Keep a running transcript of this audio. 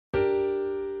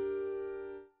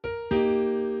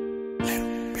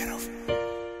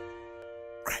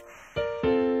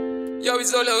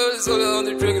Let's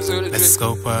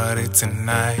go party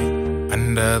tonight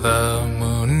under the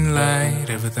moonlight.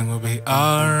 Everything will be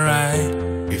alright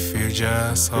if you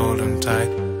just hold on tight.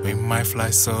 We might fly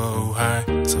so high,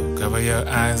 so cover your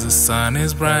eyes, the sun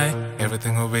is bright.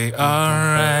 Everything will be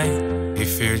alright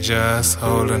if you just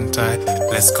hold on tight.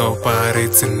 Let's go party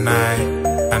tonight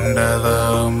under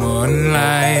the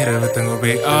moonlight. Everything will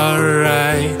be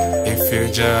alright if you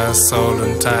just hold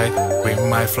on tight. We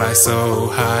might fly so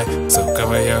high, so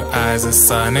cover your eyes, the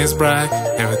sun is bright.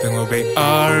 Everything will be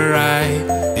alright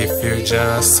if you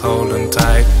just hold on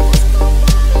tight.